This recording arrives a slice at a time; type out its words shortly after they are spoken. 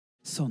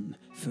Sånn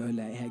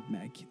føler jeg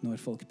meg når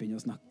folk begynner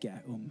å snakke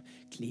om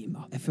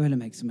klima. Jeg føler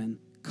meg som en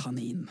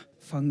kanin,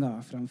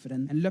 fanget framfor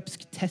en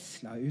løpsk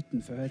Tesla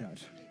uten fører.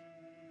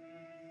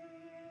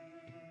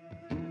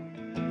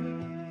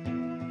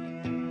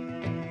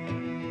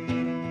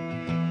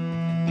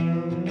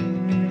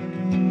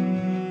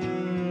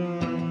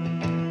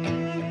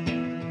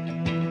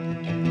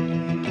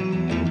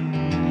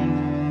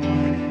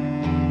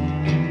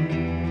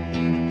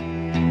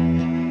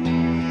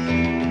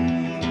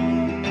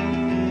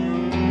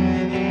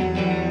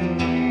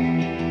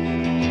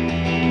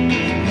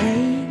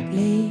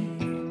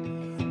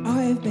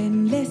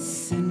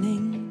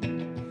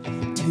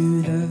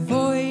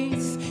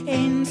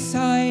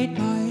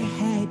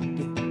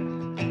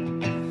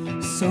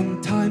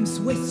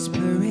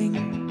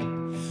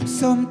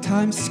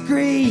 Sometimes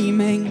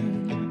screaming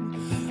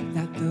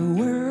that the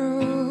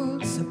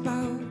world's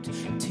about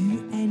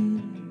to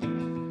end.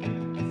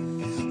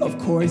 Of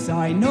course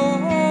I know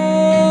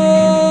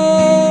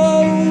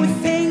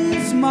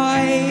things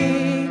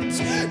might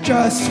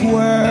just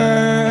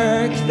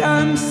work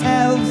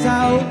themselves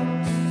out,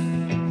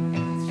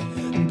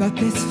 but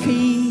this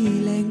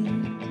feeling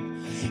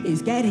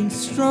is getting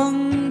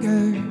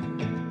stronger.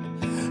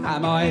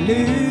 Am I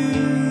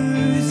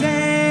losing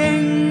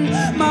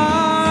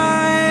my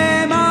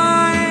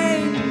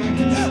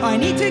I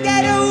need to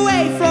get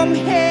away from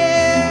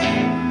here.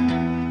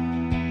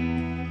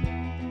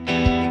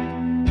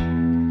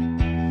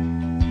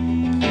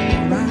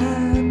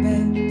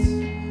 Rabbit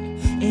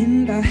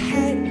in the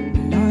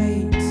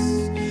headlights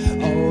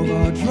of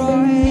a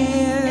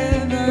driverless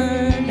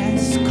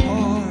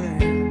car.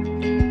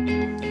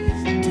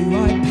 Do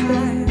I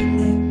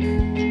panic?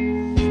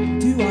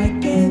 Do I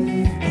give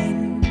in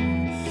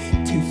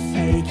to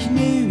fake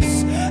news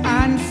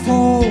and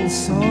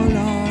false alarms?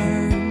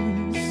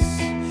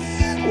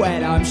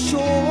 Well, I'm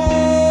sure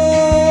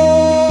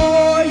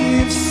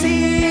you've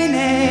seen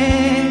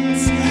it.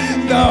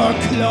 The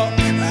clock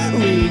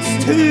reads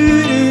 2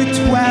 to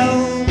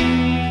 12.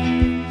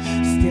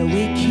 Still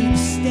we keep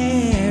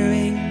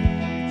staring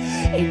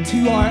into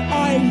our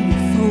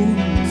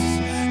iPhones,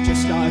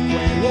 just like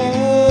we're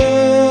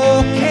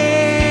walking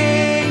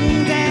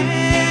dead.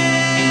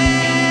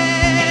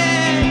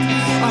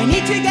 I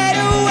need to get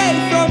away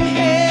from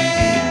here.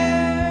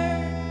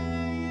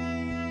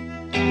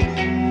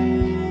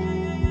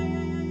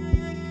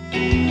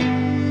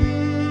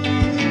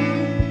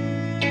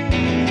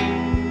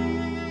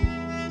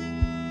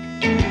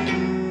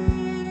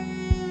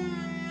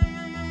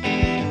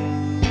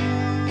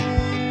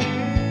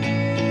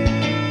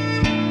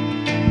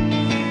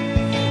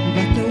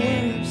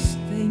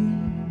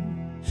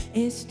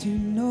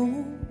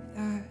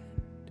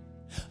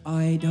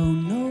 I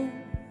don't know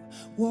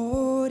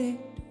what it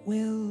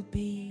will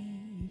be,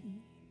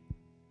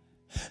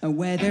 and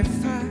whether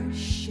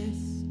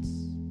fascists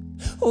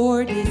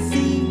or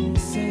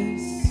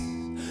diseases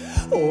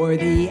or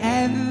the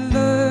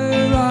ever-rising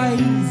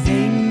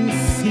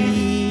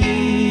sea.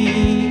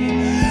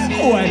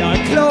 When I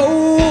close